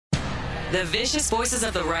The vicious voices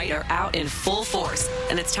of the right are out in full force,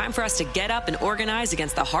 and it's time for us to get up and organize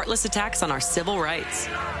against the heartless attacks on our civil rights.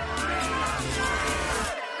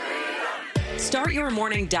 Start your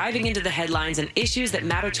morning diving into the headlines and issues that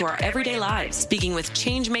matter to our everyday lives, speaking with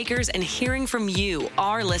change makers and hearing from you,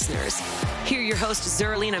 our listeners. Hear your host,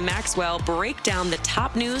 Zerlina Maxwell, break down the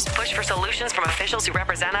top news, push for solutions from officials who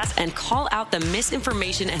represent us, and call out the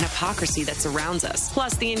misinformation and hypocrisy that surrounds us.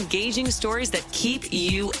 Plus, the engaging stories that keep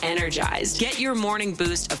you energized. Get your morning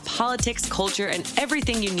boost of politics, culture, and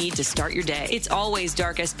everything you need to start your day. It's always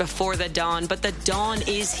darkest before the dawn, but the dawn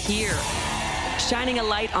is here. Shining a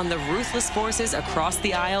light on the ruthless forces across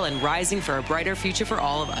the aisle and rising for a brighter future for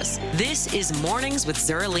all of us. This is Mornings with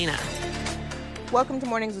Zerlina. Welcome to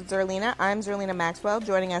Mornings with Zerlina. I'm Zerlina Maxwell.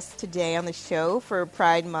 Joining us today on the show for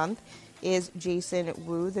Pride Month is Jason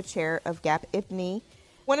Wu, the chair of Gap IPNY.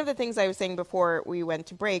 One of the things I was saying before we went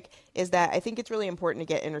to break is that I think it's really important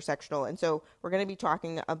to get intersectional. And so we're going to be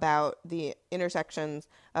talking about the intersections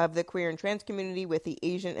of the queer and trans community with the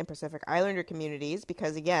Asian and Pacific Islander communities,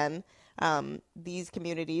 because again, these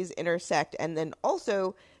communities intersect. And then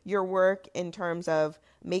also your work in terms of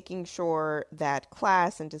making sure that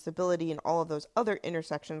class and disability and all of those other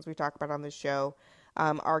intersections we talk about on this show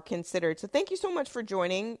are considered. So thank you so much for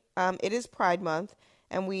joining. It is Pride Month,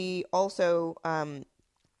 and we also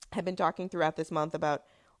have been talking throughout this month about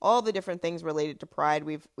all the different things related to Pride.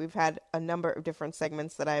 We've had a number of different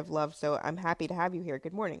segments that I've loved, so I'm happy to have you here.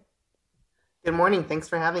 Good morning. Good morning. Thanks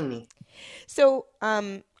for having me. So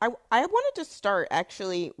I wanted to start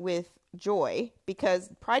actually with joy, because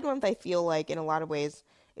Pride Month, I feel like in a lot of ways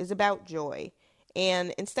is about joy.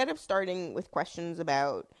 And instead of starting with questions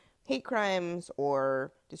about hate crimes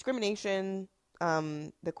or discrimination,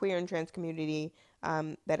 the queer and trans community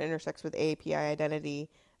that intersects with AAPI identity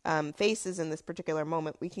faces in this particular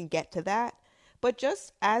moment, we can get to that. But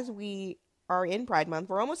just as we are in Pride Month,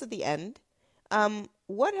 we're almost at the end.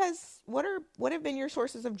 What have been your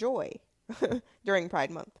sources of joy during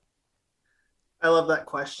Pride Month? I love that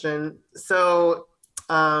question. So,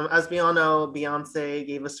 as we all know, Beyonce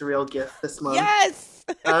gave us a real gift this month. Yes!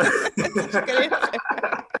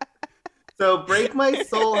 So Break My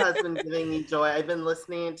Soul has been giving me joy. I've been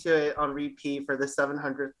listening to it on repeat for the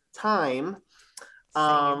 700th time.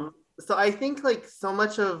 So I think like so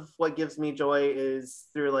much of what gives me joy is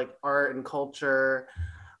through like art and culture.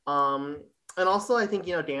 And also I think,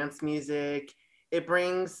 dance music, it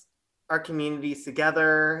brings our communities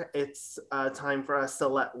together. It's time for us to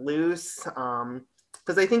let loose.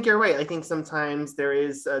 Because I think you're right. I think sometimes there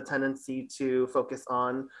is a tendency to focus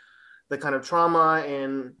on the kind of trauma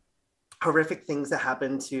and horrific things that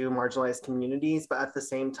happen to marginalized communities. But at the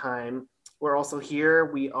same time, we're also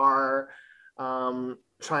here. We are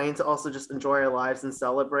trying to also just enjoy our lives and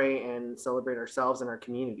celebrate ourselves and our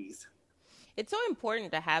communities. It's so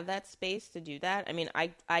important to have that space to do that. I mean,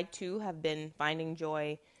 I too have been finding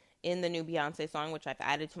joy in the new Beyonce song, which I've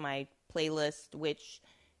added to my playlist, which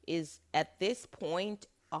is at this point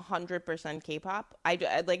 100% K-pop.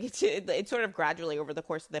 I like it's sort of gradually over the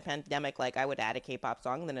course of the pandemic. Like I would add a K-pop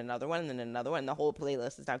song, then another one, and then another one. And the whole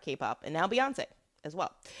playlist is now K-pop, and now Beyonce as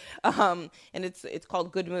well. And it's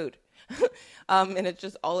called Good Mood. And it's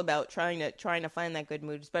just all about trying to find that good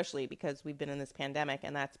mood, especially because we've been in this pandemic,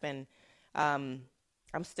 and that's been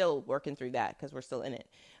I'm still working through that because we're still in it.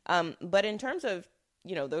 But in terms of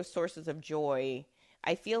those sources of joy,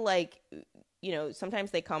 I feel like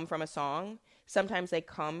sometimes they come from a song, sometimes they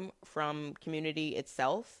come from community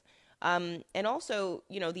itself, and also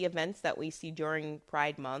the events that we see during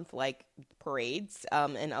Pride Month, like parades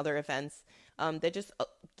and other events that just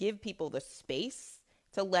give people the space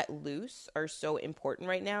to let loose, are so important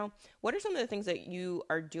right now. What are some of the things that you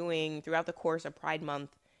are doing throughout the course of Pride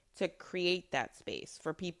Month to create that space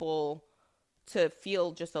for people to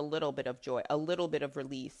feel just a little bit of joy, a little bit of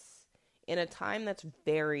release in a time that's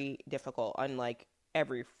very difficult on like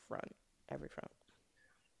every front?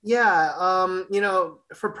 Yeah.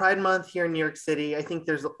 For Pride Month here in New York City, I think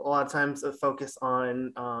there's a lot of times a focus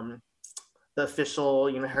on the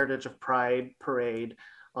official, Heritage of Pride parade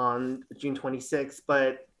on June 26th,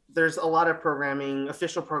 but there's a lot of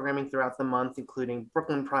official programming throughout the month, including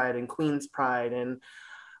Brooklyn Pride and Queens Pride. And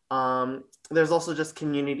there's also just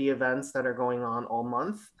community events that are going on all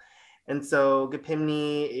month. And so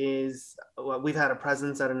GAPIMNY we've had a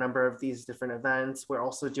presence at a number of these different events. We're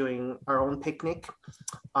also doing our own picnic,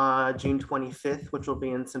 June 25th, which will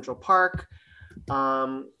be in Central Park.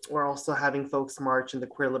 We're also having folks march in the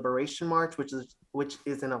Queer Liberation March, which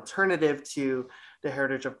is an alternative to the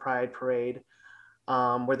Heritage of Pride parade,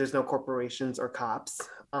 where there's no corporations or cops.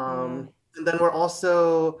 And then we're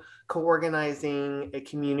also co-organizing a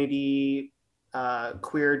community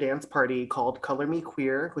queer dance party called Color Me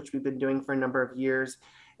Queer, which we've been doing for a number of years.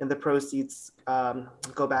 And the proceeds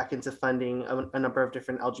go back into funding a number of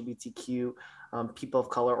different LGBTQ people of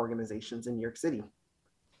color organizations in New York City.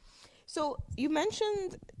 So you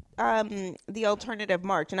mentioned the alternative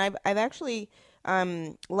march, and I've actually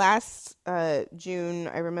last June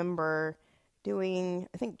I remember doing,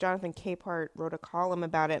 I think Jonathan Capehart wrote a column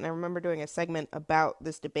about it, and I remember doing a segment about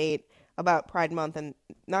this debate about Pride Month, and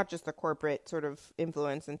not just the corporate sort of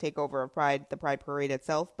influence and takeover of Pride, the Pride Parade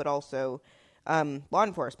itself, but also law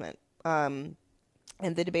enforcement, and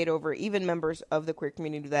the debate over even members of the queer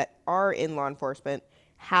community that are in law enforcement,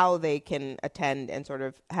 how they can attend and sort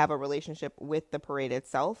of have a relationship with the parade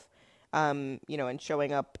itself, and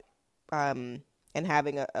showing up and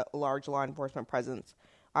having a large law enforcement presence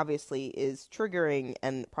obviously is triggering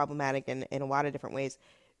and problematic in a lot of different ways.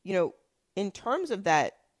 In terms of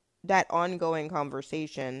that ongoing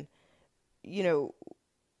conversation,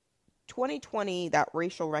 2020, that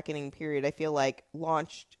racial reckoning period, I feel like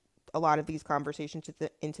launched a lot of these conversations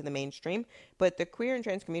into the mainstream, but the queer and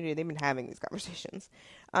trans community, they've been having these conversations.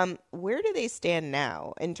 Where do they stand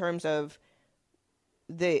now in terms of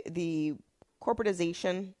the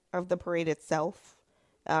corporatization of the parade itself,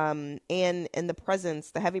 and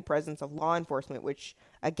the heavy presence of law enforcement, which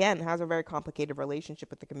again has a very complicated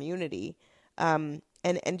relationship with the community? And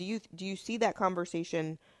do you see that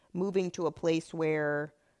conversation moving to a place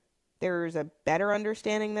where there's a better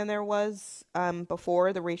understanding than there was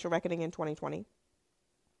before the racial reckoning in 2020?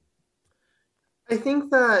 I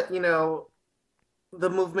think that, the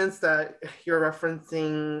movements that you're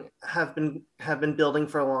referencing have been building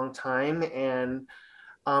for a long time. And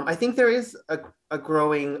I think there is a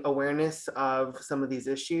growing awareness of some of these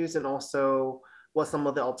issues and also what some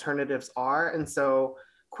of the alternatives are. And so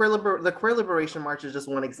the Queer Liberation March is just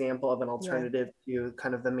one example of an alternative to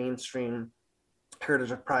kind of the mainstream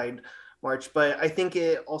Heritage of Pride March. But I think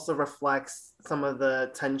it also reflects some of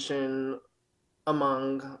the tension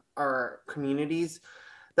among our communities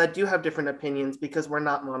that do have different opinions, because we're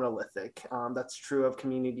not monolithic. That's true of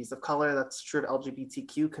communities of color. That's true of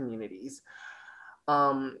LGBTQ communities.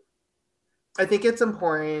 I think it's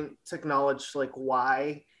important to acknowledge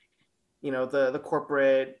why, the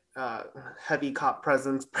corporate heavy cop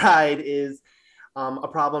presence Pride is a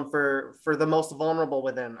problem for the most vulnerable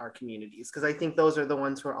within our communities, because I think those are the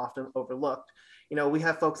ones who are often overlooked. We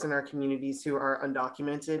have folks in our communities who are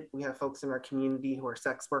undocumented. We have folks in our community who are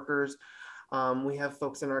sex workers. We have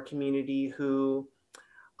folks in our community who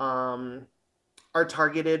are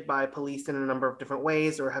targeted by police in a number of different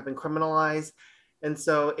ways or have been criminalized. And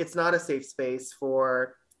so it's not a safe space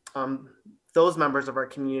for those members of our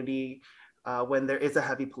community when there is a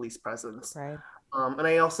heavy police presence. Right. And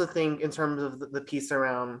I also think in terms of the piece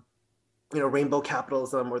around, rainbow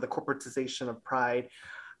capitalism or the corporatization of Pride,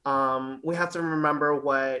 we have to remember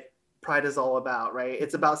what Pride is all about, right?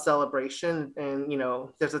 It's about celebration, and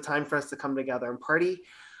there's a time for us to come together and party,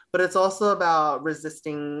 but it's also about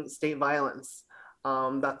resisting state violence.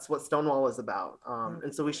 That's what Stonewall is about.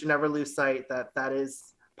 And so we should never lose sight that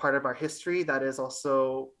is part of our history. That is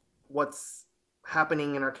also what's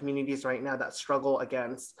happening in our communities right now that struggle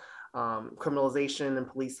against criminalization and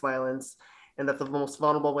police violence, and that the most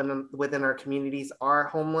vulnerable within our communities are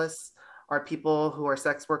homeless, are people who are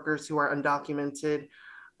sex workers, who are undocumented,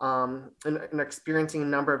 and experiencing a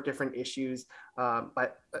number of different issues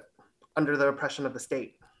under the oppression of the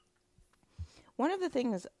state. One of the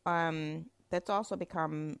things that's also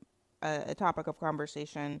become a topic of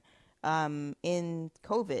conversation in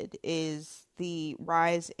COVID is the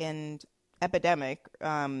rise and epidemic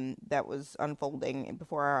that was unfolding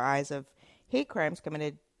before our eyes of hate crimes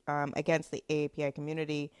committed against the AAPI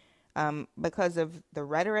community because of the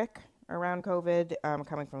rhetoric around COVID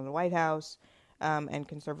coming from the White House and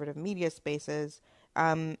conservative media spaces.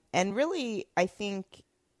 And really, I think,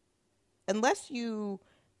 unless you...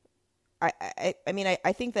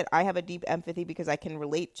 I think that I have a deep empathy because I can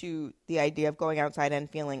relate to the idea of going outside and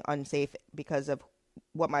feeling unsafe because of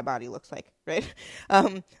what my body looks like, right?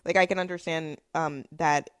 I can understand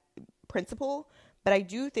that principle, but I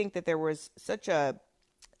do think that there was such a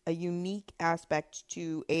unique aspect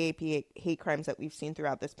to AAPI hate crimes that we've seen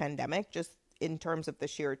throughout this pandemic, just in terms of the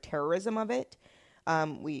sheer terrorism of it.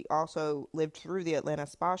 We also lived through the Atlanta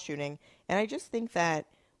spa shooting, and I just think that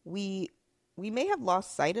we may have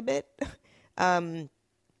lost sight a bit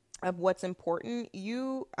of what's important.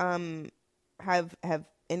 You have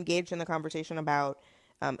engaged in the conversation about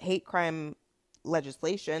hate crime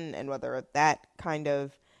legislation and whether that kind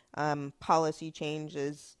of policy change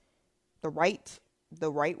is the right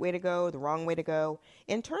the right way to go, the wrong way to go.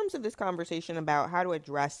 In terms of this conversation about how to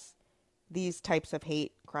address these types of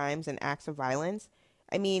hate crimes and acts of violence,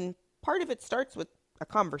 I mean, part of it starts with a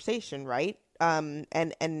conversation, right? And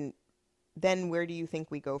then where do you think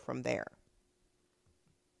we go from there?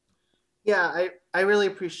 Yeah, I really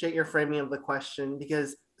appreciate your framing of the question,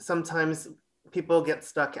 because sometimes people get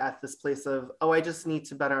stuck at this place of, oh, I just need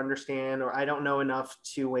to better understand, or I don't know enough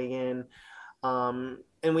to weigh in.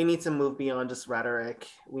 And we need to move beyond just rhetoric.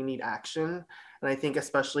 We need action. And I think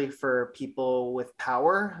especially for people with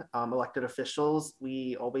power, elected officials,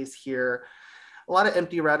 we always hear a lot of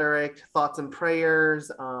empty rhetoric, thoughts and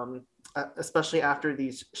prayers, especially after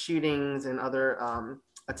these shootings and other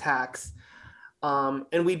attacks.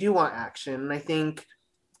 And we do want action. And I think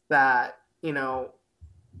that, you know,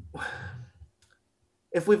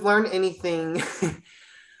 if we've learned anything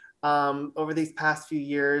over these past few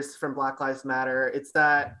years from Black Lives Matter, it's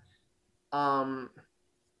that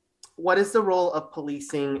what is the role of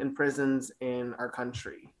policing and prisons in our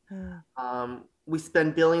country? We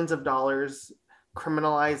spend billions of dollars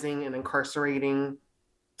criminalizing and incarcerating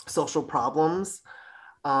social problems,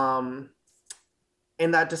 and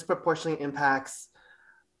that disproportionately impacts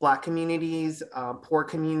Black communities, poor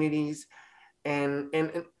communities, and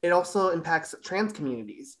it also impacts trans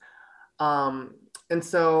communities. And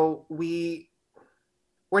so we're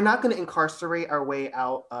not going to incarcerate our way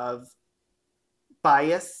out of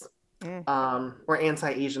bias, or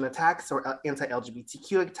anti-Asian attacks, or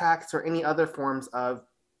anti-LGBTQ attacks, or any other forms of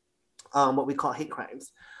what we call hate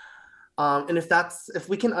crimes. And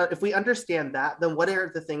if we understand that, then what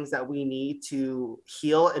are the things that we need to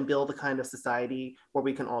heal and build a kind of society where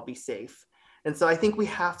we can all be safe? And so I think we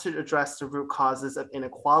have to address the root causes of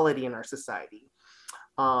inequality in our society.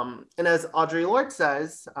 And as Audre Lorde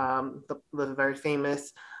says, the very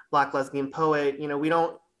famous Black lesbian poet, you know, we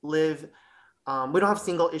don't have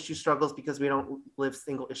single issue struggles because we don't live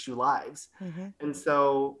single issue lives. Mm-hmm. And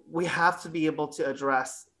so we have to be able to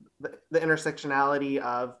address the intersectionality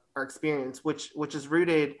of our experience, which is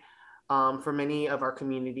rooted for many of our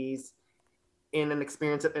communities in an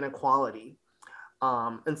experience of inequality.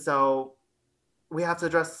 And so we have to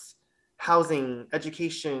address housing,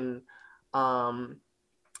 education,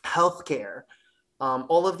 healthcare,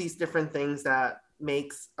 all of these different things that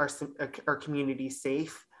makes our community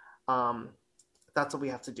safe. That's what we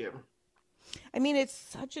have to do. I mean, it's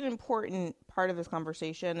such an important part of this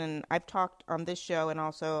conversation, and I've talked on this show and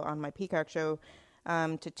also on my Peacock show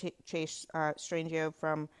to Chase Strangio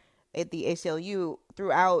from the ACLU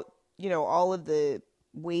throughout, you know, all of the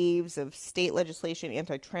waves of state legislation,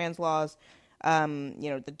 anti-trans laws, you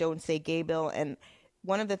know, the Don't Say Gay bill, and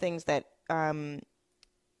one of the things that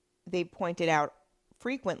they pointed out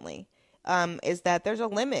frequently is that there's a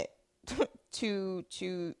limit to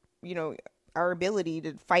you know, our ability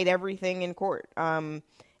to fight everything in court. And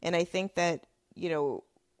I think that, you know,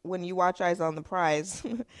 when you watch Eyes on the Prize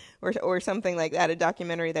or something like that, a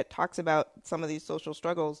documentary that talks about some of these social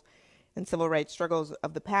struggles and civil rights struggles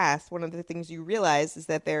of the past, one of the things you realize is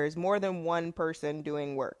that there is more than one person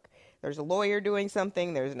doing work. There's a lawyer doing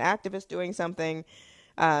something. There's an activist doing something.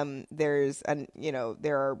 There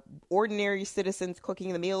are ordinary citizens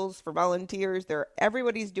cooking the meals for volunteers.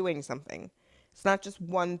 Everybody's doing something. It's not just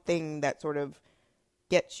one thing that sort of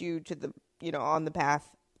gets you to the, you know, on the path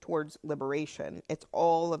towards liberation. It's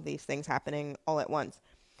all of these things happening all at once.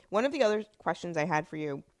 One of the other questions I had for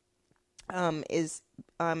you is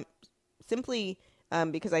simply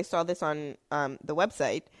because I saw this on the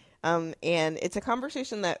website, and it's a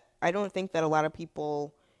conversation that I don't think that a lot of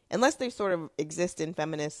people, unless they sort of exist in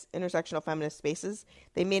intersectional feminist spaces,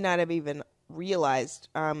 they may not have even realized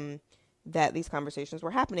that these conversations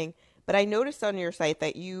were happening. But I noticed on your site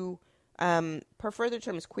that you prefer the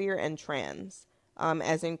terms queer and trans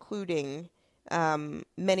as including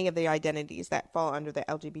many of the identities that fall under the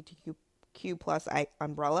LGBTQ plus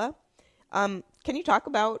umbrella. Can you talk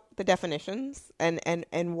about the definitions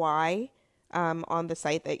and why on the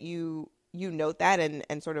site that you note that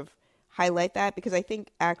and sort of highlight that? Because I think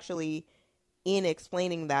actually in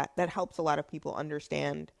explaining that helps a lot of people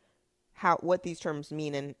understand what these terms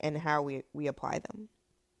mean and how we apply them.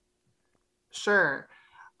 Sure.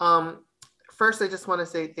 First, I just want to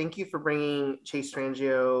say thank you for bringing Chase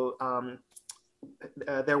Strangio,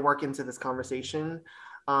 their work into this conversation.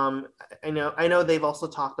 I know they've also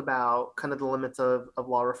talked about kind of the limits of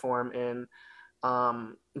law reform and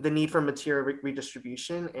the need for material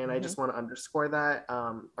redistribution. And mm-hmm. I just want to underscore that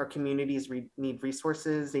our communities need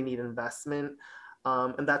resources, they need investment.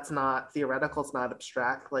 And that's not theoretical, it's not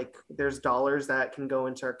abstract. Like there's dollars that can go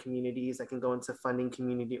into our communities, that can go into funding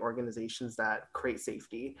community organizations that create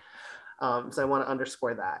safety. So I want to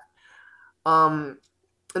underscore that.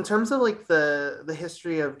 In terms of like the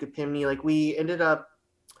history of Gapimni, like we ended up,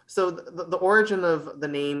 so the origin of the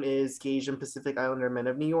name is Asian Pacific Islander Men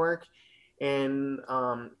of New York. And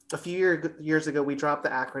a few years ago, we dropped the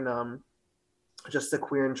acronym, just the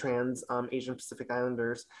Queer and Trans Asian Pacific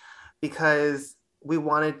Islanders, because we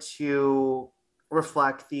wanted to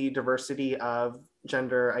reflect the diversity of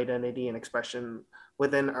gender identity and expression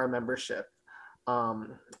within our membership,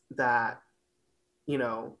 that, you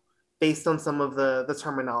know, based on some of the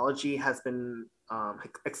terminology has been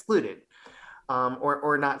excluded,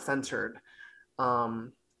 or not centered.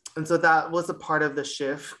 And so that was a part of the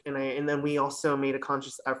shift. And then we also made a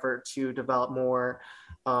conscious effort to develop more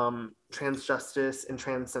trans justice and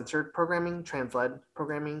trans-centered programming, trans-led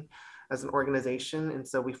programming as an organization. And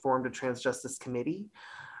so we formed a trans justice committee.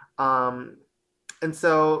 And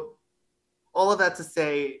so all of that to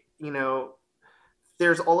say, you know,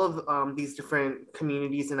 there's all of these different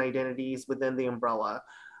communities and identities within the umbrella.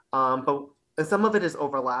 But some of it is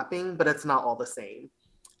overlapping, but it's not all the same.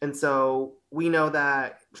 And so we know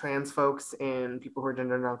that trans folks and people who are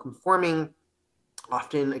gender nonconforming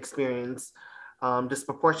often experience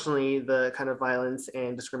disproportionately the kind of violence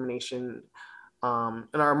and discrimination, and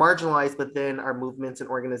are marginalized within our movements and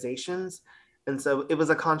organizations. And so it was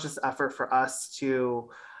a conscious effort for us to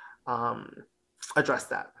address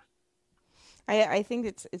that. I think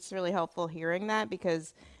it's really helpful hearing that,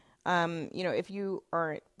 because, you know, if you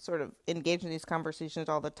are sort of engaged in these conversations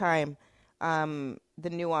all the time, the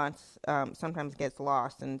nuance sometimes gets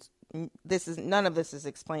lost, and none of this is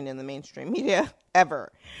explained in the mainstream media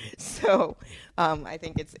ever. So I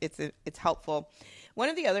think it's helpful. One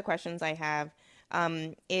of the other questions I have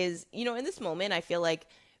is, you know, in this moment, I feel like,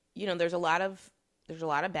 you know, there's a lot of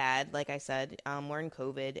bad, like I said. We're in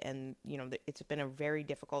COVID, and, you know, it's been a very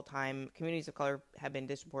difficult time. Communities of color have been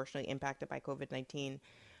disproportionately impacted by COVID-19.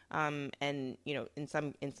 And, you know, in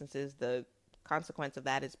some instances, the consequence of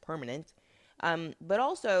that is permanent. But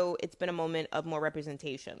also, it's been a moment of more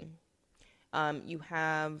representation. You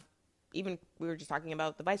have, even, we were just talking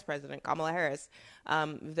about the Vice President, Kamala Harris,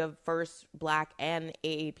 the first Black and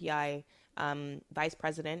AAPI Vice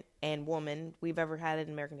President and woman we've ever had in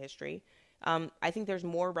American history. I think there's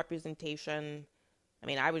more representation. I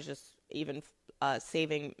mean, I was just even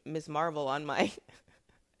saving Ms. Marvel on my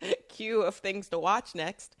queue of things to watch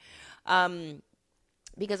next,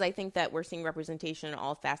 because I think that we're seeing representation in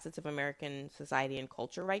all facets of American society and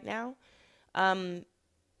culture right now.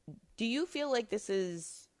 Do you feel like this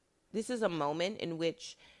is a moment in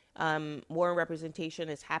which more representation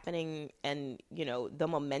is happening, and, you know, the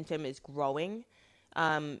momentum is growing?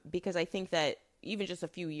 Because I think that even just a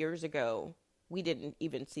few years ago, we didn't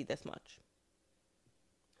even see this much.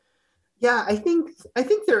 Yeah, I think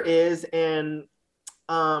there is. And,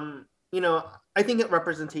 you know, I think that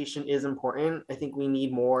representation is important. I think we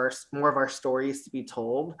need more of our stories to be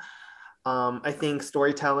told. I think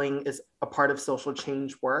storytelling is a part of social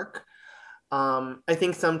change work. I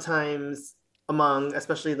think sometimes among,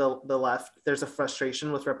 especially the left, there's a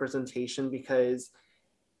frustration with representation, because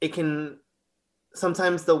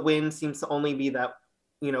sometimes the win seems to only be that,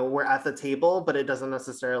 you know, we're at the table, but it doesn't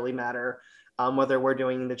necessarily matter whether we're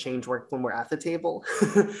doing the change work when we're at the table.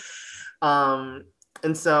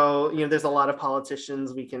 And so, you know, there's a lot of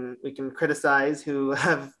politicians we can criticize who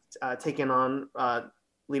have taken on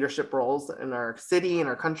leadership roles in our city, in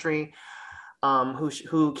our country,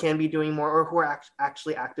 who can be doing more, or who are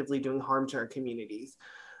actually actively doing harm to our communities.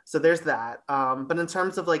 So there's that. But in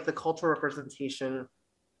terms of like the cultural representation,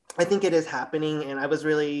 I think it is happening, and I was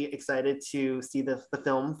really excited to see the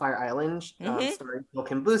film Fire Island, starring Bill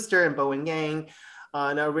Kim Booster and Bowen Yang,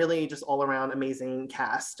 and a really just all around amazing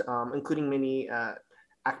cast, including many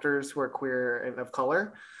actors who are queer and of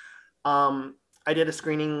color. I did a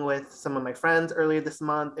screening with some of my friends earlier this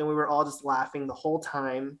month, and we were all just laughing the whole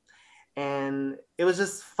time, and it was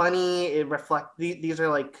just funny. It these are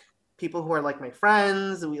like people who are like my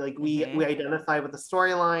friends. We identify with the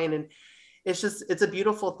storyline, and it's a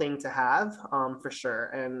beautiful thing to have, for sure.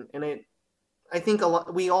 And I think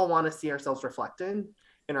we all want to see ourselves reflected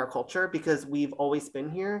in our culture, because we've always been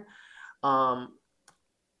here.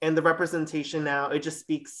 And the representation now, it just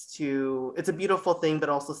speaks to, it's a beautiful thing, but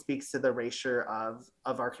also speaks to the erasure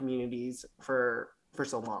of our communities for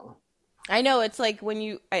so long. I know, it's like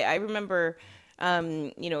when I remember,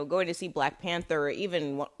 you know, going to see Black Panther or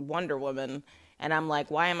even Wonder Woman, and I'm like,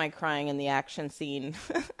 why am I crying in the action scene?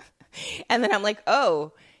 And then I'm like,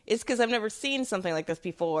 oh, it's because I've never seen something like this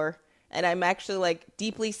before. And I'm actually like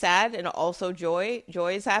deeply sad, and also joy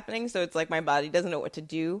is happening. So it's like my body doesn't know what to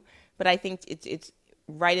do. But I think it's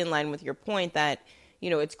right in line with your point that,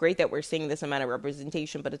 it's great that we're seeing this amount of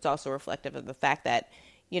representation, but it's also reflective of the fact that,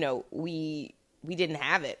 we didn't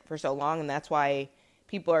have it for so long. And that's why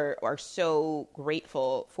people are so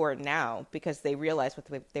grateful for it now, because they realize what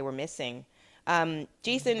they were missing.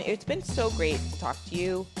 Jason, it's been so great to talk to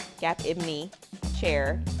you. Gap IBNI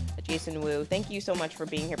Chair, Jason Wu, thank you so much for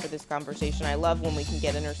being here for this conversation. I love when we can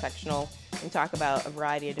get intersectional and talk about a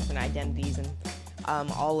variety of different identities and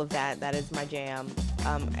all of that. That is my jam.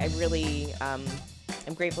 I really am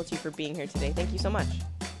grateful to you for being here today. Thank you so much.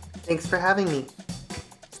 Thanks for having me.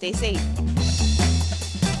 Stay safe.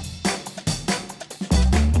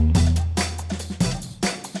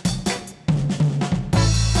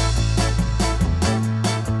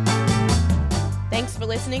 Thanks for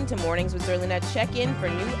listening to Mornings with Zerlina. Check in for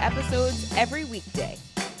new episodes every weekday.